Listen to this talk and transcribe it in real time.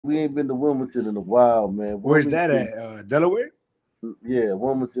we ain't been to Wilmington in a while, man. Where's that at? Delaware? Yeah,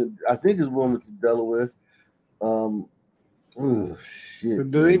 Wilmington. I think it's Wilmington, Delaware. Oh,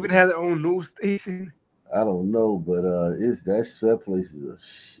 shit. Do they even have their own news station? I don't know, but that place is a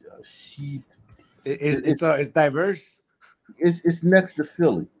sheep. It's diverse. It's next to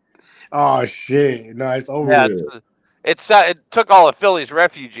Philly. Oh shit! No, it's over. Yeah, it took all of Philly's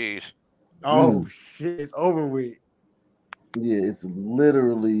refugees. Oh shit! It's over with. Yeah, it's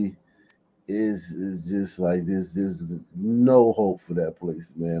literally is just like this. There's no hope for that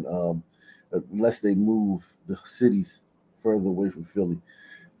place, man. Unless they move the cities further away from Philly,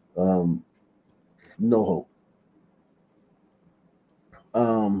 no hope.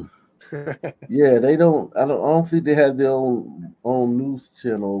 Yeah, they don't. I don't think they have their own news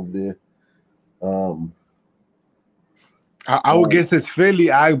channel over there. I would guess it's Philly,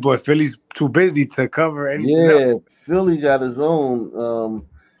 but Philly's too busy to cover anything else. Philly got his own.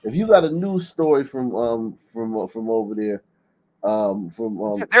 If you got a news story from over there,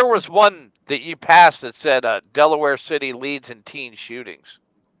 there was one that you passed that said Delaware City leads in teen shootings.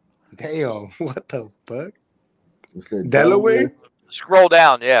 Damn, what the fuck? Delaware? Scroll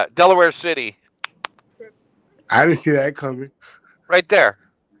down, yeah. Delaware City. I didn't see that coming. Right there.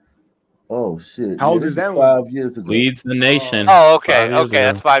 Oh shit! How old is that 5 years ago. Leads the nation. Oh, okay, okay.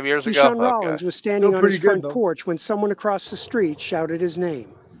 That's 5 years ago. Keyshawn Rollins was standing on his front porch when someone across the street shouted his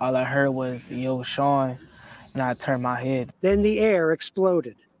name. All I heard was, "Yo, Sean," and I turned my head. Then the air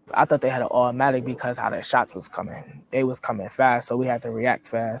exploded. I thought they had an automatic because how their shots was coming. They was coming fast, so we had to react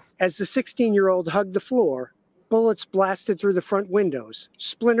fast. As the 16-year-old hugged the floor, bullets blasted through the front windows,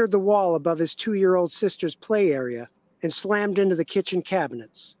 splintered the wall above his 2-year-old sister's play area, and slammed into the kitchen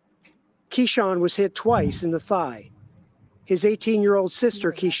cabinets. Keyshawn was hit twice in the thigh. His 18-year-old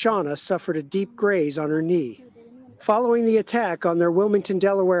sister, Keyshauna, suffered a deep graze on her knee. Following the attack on their Wilmington,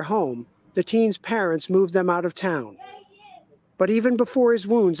 Delaware home, the teen's parents moved them out of town. But even before his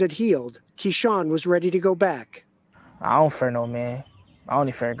wounds had healed, Keyshawn was ready to go back. I don't fear no man. I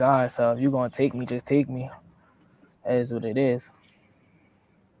only fear God, so if you're going to take me, just take me. That is what it is.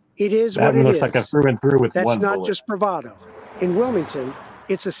 It is what it is. That looks like a through and through with That's one not bullet. just bravado. In Wilmington,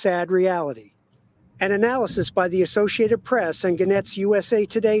 it's a sad reality. An analysis by the Associated Press and Gannett's USA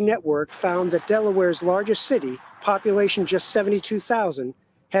Today network found that Delaware's largest city, population just 72,000,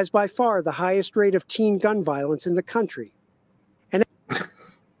 has by far the highest rate of teen gun violence in the country. And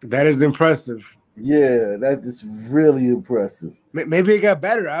that is impressive. Yeah, that is really impressive. Maybe it got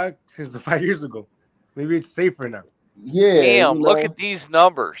better since 5 years ago. Maybe it's safer now. Yeah. Damn, look at these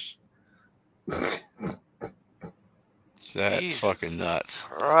numbers. That's fucking nuts.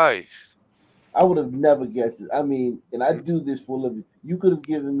 Christ. I would have never guessed it. I mean, and I do this for a living. You could have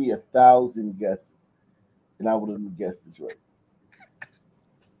given me 1,000 guesses, and I would have guessed this right.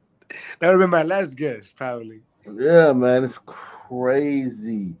 That would have been my last guess, probably. Yeah, man, it's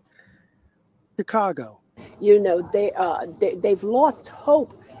crazy. Chicago. You know, they've lost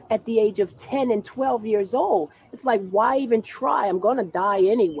hope at the age of 10 and 12 years old. It's like, why even try? I'm going to die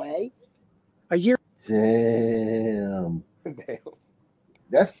anyway. A year. Damn.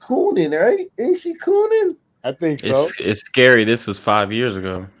 That's cooning, right? Ain't she cooning? I think so. It's scary. This was 5 years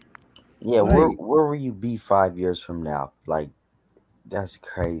ago. Yeah, right. Where will you be 5 years from now? Like, that's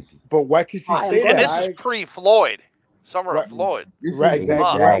crazy. But why could she say that? And this is pre-Floyd. Summer of Floyd. Right,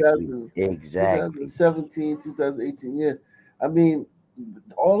 exactly. 2017, 2018. Yeah. I mean,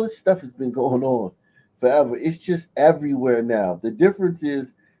 all this stuff has been going on forever. It's just everywhere now. The difference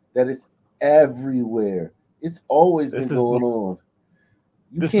is that it's everywhere. It's always been going on.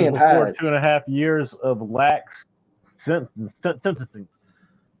 You can't hide. 2.5 years of lax sentencing.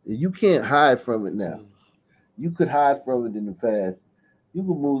 You can't hide from it now. You could hide from it in the past. You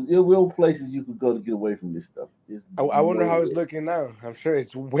could move. There are places you could go to get away from this stuff. I wonder how it's looking now. I'm sure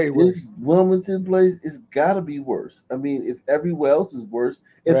it's way worse. This Wilmington place, it's got to be worse. I mean, if everywhere else is worse,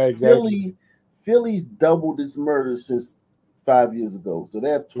 if right, exactly. Philly's doubled its murders since 5 years ago, so they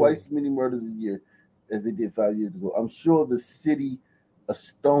have twice as many murders a year as they did 5 years ago. I'm sure the city, a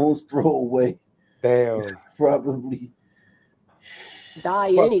stone's throw away, probably die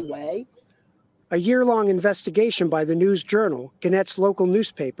anyway. A year-long investigation by the News Journal, Gannett's local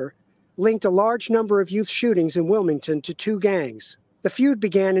newspaper, linked a large number of youth shootings in Wilmington to two gangs. The feud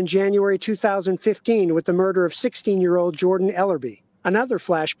began in January 2015 with the murder of 16-year-old Jordan Ellerby. Another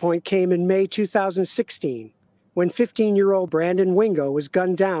flashpoint came in May 2016, when 15-year-old Brandon Wingo was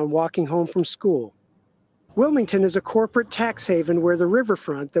gunned down walking home from school. Wilmington is a corporate tax haven where the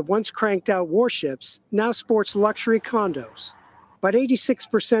riverfront that once cranked out warships now sports luxury condos. But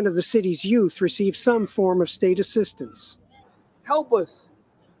 86% of the city's youth receive some form of state assistance. Help us.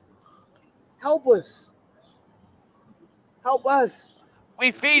 Help us. Help us.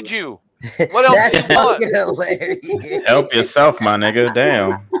 We feed you. What else do you want? Hilarious. Help yourself, my nigga.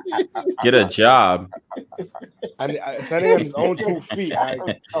 Damn. Get a job. Standing on his own 2 feet.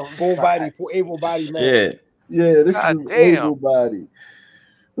 Full able body man. Shit. Yeah, this God is damn. able body.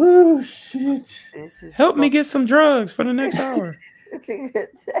 Oh shit. Help me get some drugs for the next hour.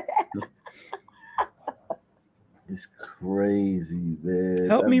 It's crazy, man.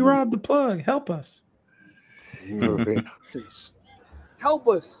 Help me rob the plug. Help us. Help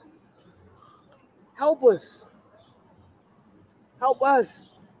us. Help us. Help us.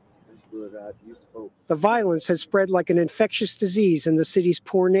 The violence has spread like an infectious disease in the city's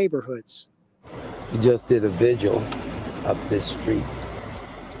poor neighborhoods. We just did a vigil up this street.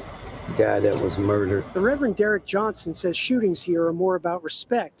 Guy that was murdered. The Reverend Derek Johnson says shootings here are more about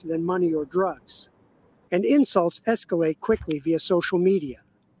respect than money or drugs. And insults escalate quickly via social media.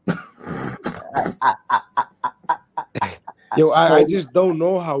 Yo, I just don't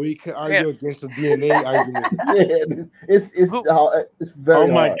know how we can argue against the DNA argument. Yeah, it's very Oh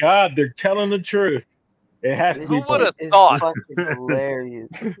my hard. God, they're telling the truth. It has to be. Who would have thought? Hilarious.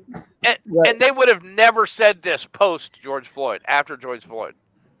 And they would have never said this post George Floyd, after George Floyd.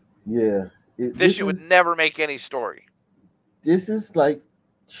 Yeah. This shit would never make any story. This is like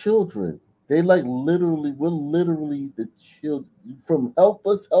children. They like literally, we're literally the children. From help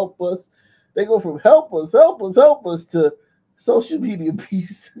us. They go from help us to social media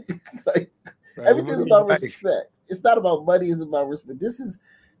abuse. Like everything's about respect. It's not about money, it's about respect. This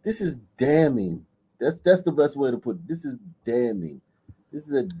is damning. That's the best way to put it. This is damning. This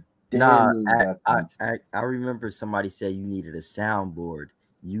is a damning documentary. I remember somebody said you needed a soundboard.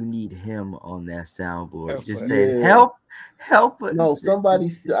 You need him on that soundboard. Just say help us. No,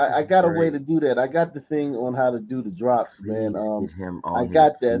 somebody. I got a way to do that. I got the thing on how to do the drops, man. I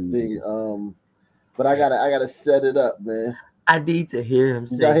got that thing. But I gotta set it up, man. I need to hear him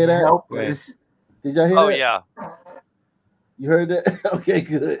say, y'all hear that? Help us. Did y'all hear that? Oh yeah. You heard that? Okay,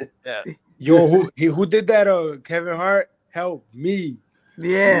 good. Yeah. Yo, who did that? Kevin Hart, help me.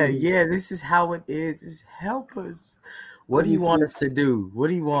 Yeah. This is how it is. Just help us. What do you want us to do? What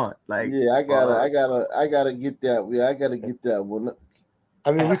do you want? Like, yeah, I gotta get that. Yeah, I gotta get that one.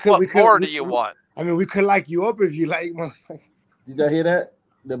 I mean, what more do you want? I mean, we could like you up if you like. Did y'all hear that?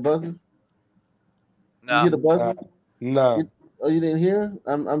 The buzzing? No. You hear the buzzing? No. You didn't hear?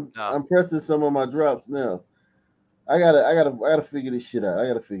 I'm pressing some of my drops now. I gotta figure this shit out. I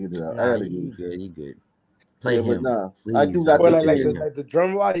gotta figure it out. You good. Play him. But I do got like the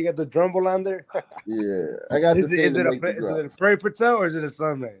drum roll. You got the drum roll on there. Yeah, I got. Is it a Prairie Patel or is it a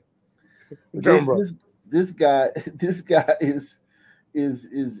Sunman? Drum roll. This guy is this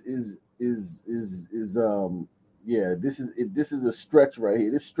is a stretch right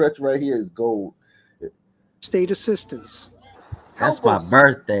here. This stretch right here is gold. State assistance. That's my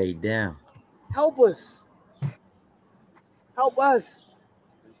birthday. Damn. Help us. Help us.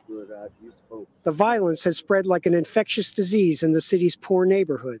 The violence has spread like an infectious disease in the city's poor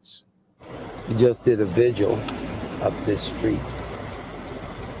neighborhoods. We just did a vigil up this street.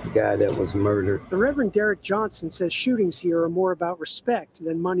 The guy that was murdered. The Reverend Derek Johnson says shootings here are more about respect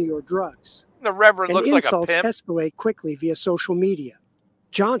than money or drugs. The Reverend looks like a pimp. Insults escalate quickly via social media.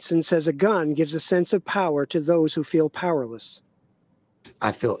 Johnson says a gun gives a sense of power to those who feel powerless.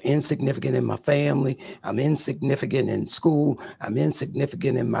 I feel insignificant in my family. I'm insignificant in school. I'm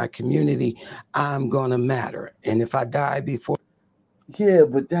insignificant in my community. I'm gonna matter. And if I die before... Yeah,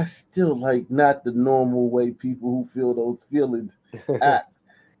 but that's still like not the normal way people who feel those feelings act.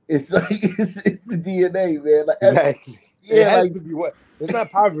 It's like it's the DNA, man. Like, exactly. Yeah, it has to be what? It's not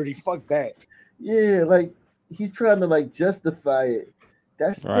poverty. Fuck that. Yeah, like he's trying to like justify it.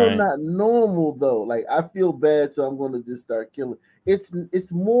 That's still not normal though. Like I feel bad, so I'm gonna just start killing.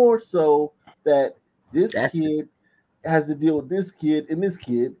 It's more so that this kid has to deal with this kid and this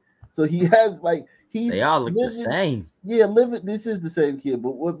kid. So he has like they all look the same. Yeah, this is the same kid.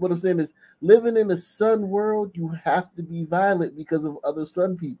 But what I'm saying is living in a sun world, you have to be violent because of other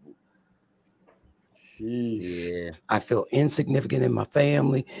sun people. Yeah. I feel insignificant in my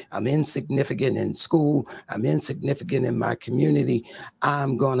family. I'm insignificant in school. I'm insignificant in my community.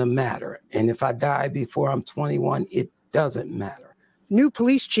 I'm gonna matter. And if I die before I'm 21, it doesn't matter. New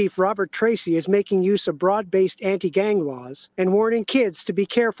Police Chief Robert Tracy is making use of broad-based anti-gang laws and warning kids to be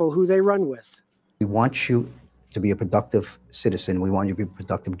careful who they run with. We want you to be a productive citizen. We want you to be a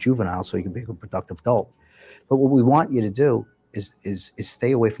productive juvenile so you can be a productive adult. But what we want you to do is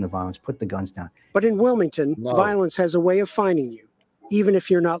stay away from the violence, put the guns down. But in Wilmington, violence has a way of finding you, even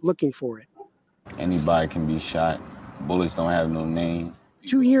if you're not looking for it. Anybody can be shot. Bullets don't have no name.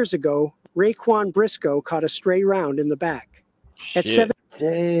 2 years ago, Raekwon Briscoe caught a stray round in the back. At Shit. 7,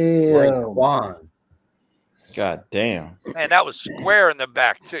 Raekwon. God damn. Man, that was square in the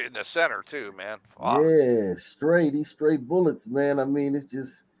back too, in the center too, man. Fuck. Yeah, straight. These straight bullets, man. I mean, it's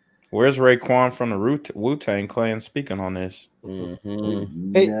just. Where's Raekwon from the Wu-Tang Clan speaking on this?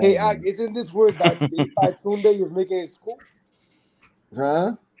 Mm-hmm. Hey, isn't this word that Ify Tunde was making in school?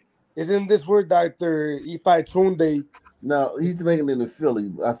 Huh? Isn't this word that Ify Tunde? No, he's making it in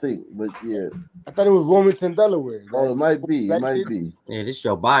Philly, I think. But yeah, I thought it was Wilmington, Delaware. Oh, it might be. It might be. Yeah, this is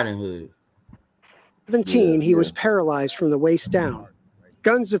your Biden hood. 17, he was paralyzed from the waist down.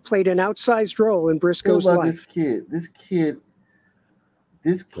 Guns have played an outsized role in Briscoe's What about life.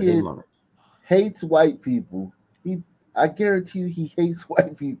 This kid hates white people. I guarantee you, he hates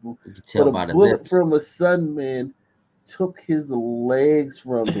white people. You can tell by a the bullet lips. from a sun man took his legs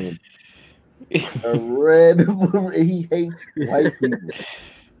from him. A red. He hates white people.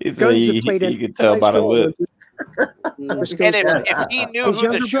 Guns have played an you can tell by the lip. And if he knew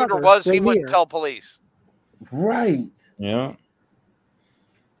who the shooter was, he wouldn't tell police. Right. Yeah.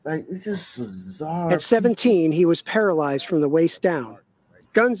 Like, it's just bizarre. At 17, he was paralyzed from the waist down.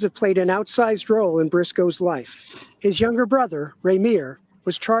 Guns have played an outsized role in Briscoe's life. His younger brother, Raymir,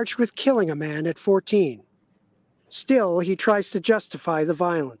 was charged with killing a man at 14. Still, he tries to justify the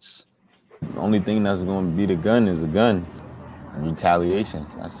violence. The only thing that's going to be the gun is a gun. Retaliation.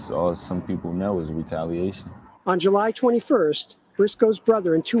 That's all some people know is retaliation. On July 21st, Briscoe's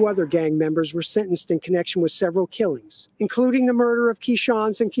brother and 2 other gang members were sentenced in connection with several killings, including the murder of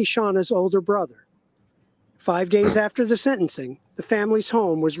Keyshawn's and Keyshauna's older brother. 5 days after the sentencing, the family's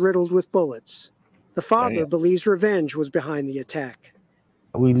home was riddled with bullets. The father believes revenge was behind the attack.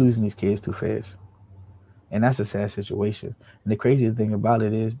 We losing these kids too fast. And that's a sad situation. And the crazy thing about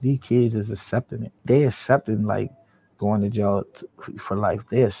it is these kids is accepting it. They accepting like going to jail for life.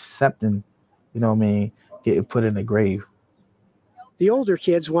 They accepting, you know what I mean, getting put in the grave. The older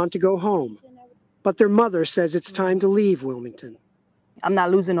kids want to go home, but their mother says it's time to leave Wilmington. I'm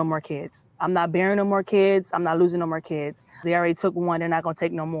not losing no more kids. I'm not bearing no more kids. I'm not losing no more kids. They already took one. They're not going to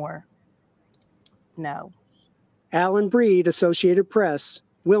take no more. No. Alan Breed, Associated Press,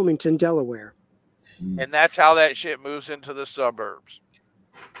 Wilmington, Delaware. And that's how that shit moves into the suburbs.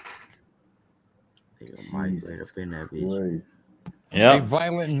 Yeah. A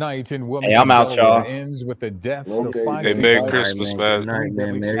violent night in Wilmington, I'm out, Delaware y'all. ends with the deaths of Hey, 5 Merry Christmas, man.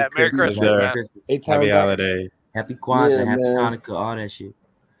 Merry Christmas, man. Happy holiday. Happy Kwanzaa, Yeah, happy man. Hanukkah, all that shit.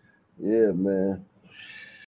 Yeah, man.